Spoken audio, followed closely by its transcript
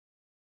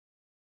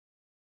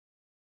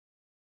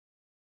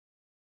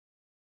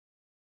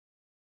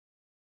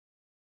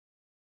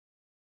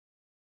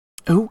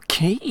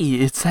Okay,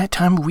 it's that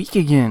time of week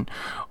again.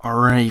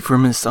 Alright,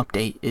 from this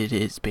update, it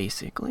is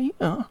basically,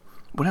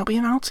 what I'll be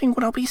announcing,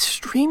 what I'll be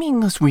streaming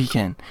this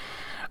weekend.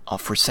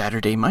 For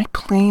Saturday, my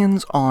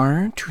plans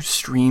are to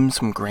stream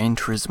some Gran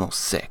Turismo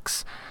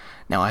 6.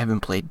 Now, I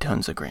haven't played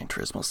tons of Gran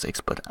Turismo 6,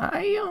 but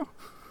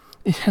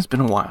it has been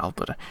a while,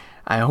 but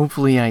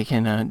hopefully I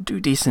can do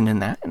decent in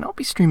that, and I'll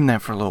be streaming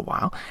that for a little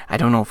while. I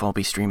don't know if I'll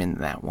be streaming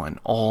that one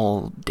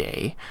all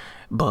day,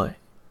 but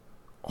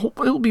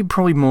it'll be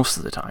probably most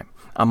of the time.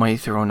 I might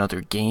throw another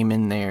game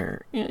in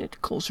there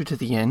closer to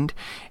the end,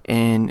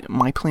 and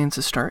my plans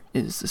to start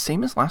is the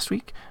same as last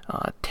week,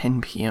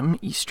 10 p.m.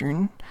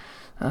 Eastern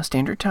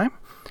Standard Time.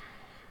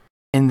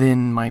 And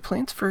then my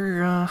plans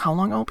for how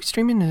long I'll be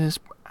streaming is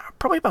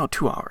probably about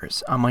 2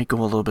 hours. I might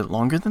go a little bit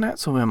longer than that,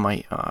 so I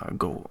might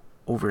go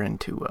over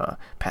into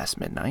past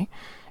midnight.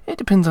 It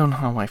depends on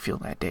how I feel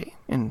that day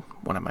and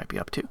what I might be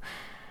up to.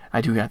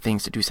 I do got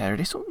things to do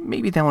Saturday, so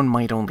maybe that one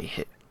might only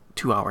hit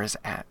 2 hours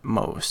at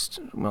most.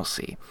 We'll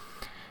see.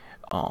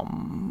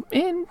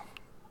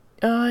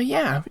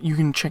 Yeah, you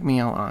can check me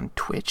out on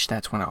Twitch.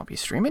 That's when I'll be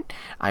streaming.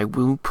 I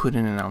will put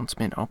an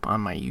announcement up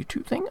on my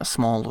YouTube thing, a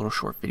small little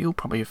short video,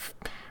 probably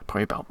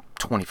about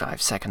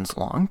 25 seconds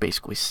long,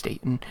 basically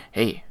stating,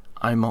 hey,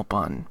 I'm up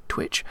on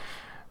Twitch.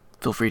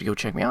 Feel free to go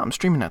check me out. I'm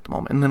streaming at the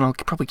moment, and then I'll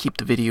probably keep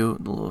the video,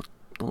 the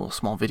little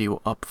small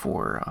video up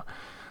for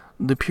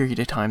the period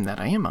of time that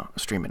I am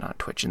streaming on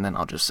Twitch, and then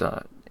I'll just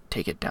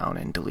take it down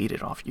and delete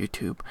it off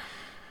YouTube.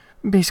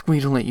 Basically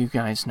to let you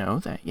guys know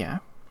that, yeah,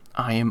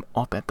 I am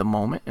up at the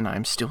moment and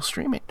I'm still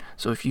streaming.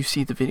 So if you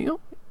see the video,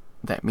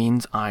 that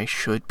means I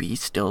should be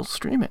still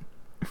streaming.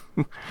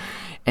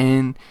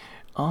 And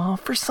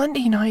for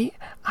Sunday night,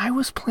 I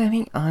was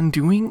planning on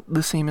doing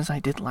the same as I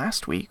did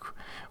last week,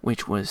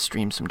 which was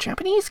stream some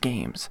Japanese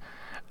games.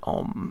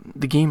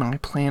 The game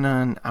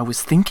I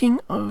was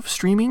thinking of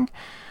streaming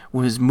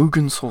was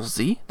Mugen Soul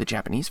Z, the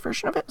Japanese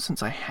version of it,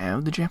 since I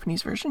have the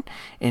Japanese version,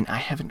 and I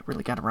haven't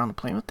really got around to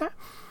playing with that.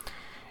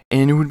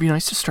 And it would be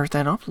nice to start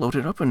that up, load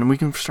it up, and we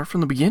can start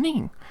from the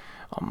beginning.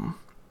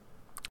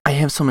 I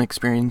have some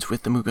experience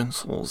with the Mugen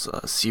Souls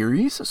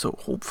series, so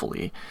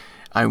hopefully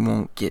I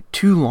won't get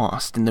too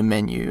lost in the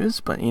menus,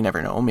 but you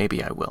never know,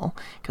 maybe I will,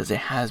 because it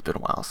has been a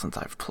while since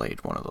I've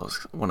played one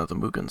of the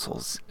Mugen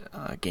Souls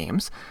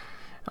games.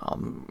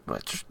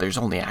 But there's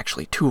only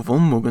actually two of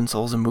them, Mugen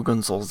Souls and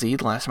Mugen Soul Z.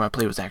 The last time I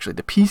played was actually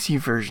the PC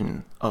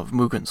version of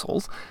Mugen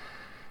Souls.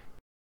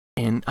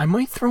 And I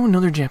might throw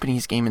another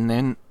Japanese game in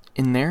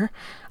there.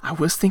 I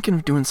was thinking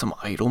of doing some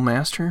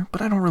Idolmaster,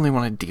 but I don't really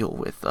want to deal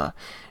with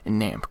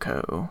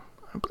Namco.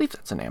 I believe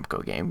that's a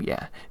Namco game,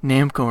 yeah.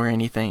 Namco or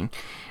anything,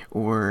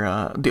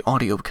 or the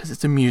audio, because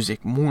it's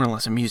more or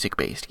less a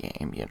music-based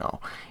game, you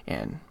know.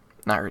 And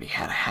I already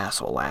had a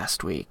hassle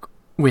last week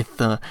with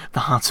the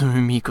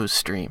Hatsune Miku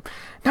stream.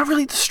 Not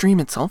really the stream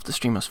itself, the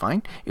stream was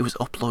fine. It was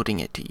uploading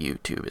it to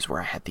YouTube is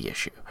where I had the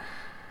issue.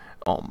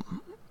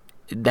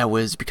 That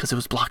was because it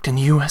was blocked in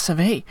the US of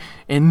A.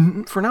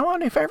 And for now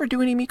on, if I ever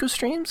do any Miku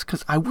streams,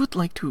 because I would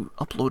like to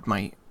upload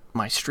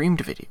my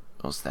streamed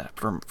videos that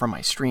from my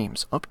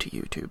streams up to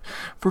YouTube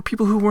for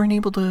people who weren't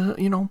able to,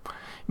 you know,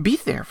 be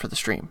there for the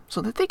stream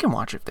so that they can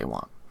watch if they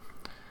want.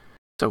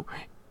 So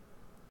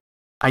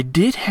I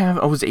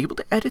was able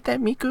to edit that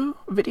Miku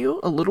video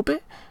a little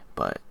bit,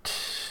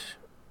 but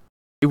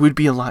it would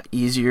be a lot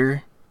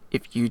easier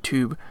if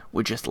YouTube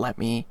would just let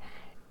me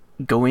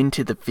go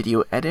into the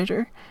video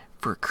editor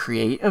for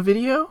create a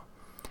video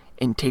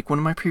and take one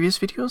of my previous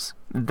videos,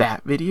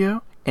 that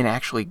video, and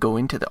actually go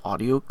into the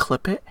audio,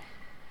 clip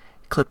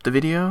the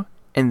video,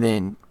 and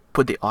then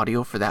put the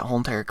audio for that whole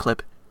entire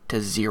clip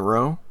to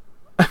 0.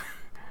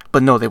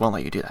 But no, they won't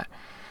let you do that.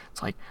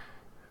 It's like,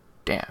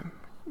 damn,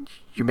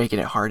 you're making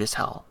it hard as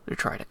hell to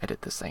try to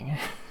edit this thing.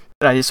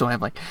 But I just don't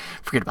have,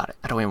 forget about it.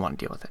 I don't even want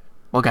to deal with it.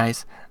 Well,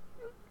 guys,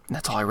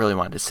 that's all I really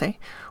wanted to say.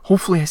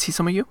 Hopefully I see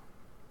some of you,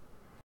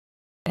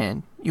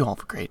 and you all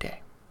have a great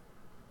day.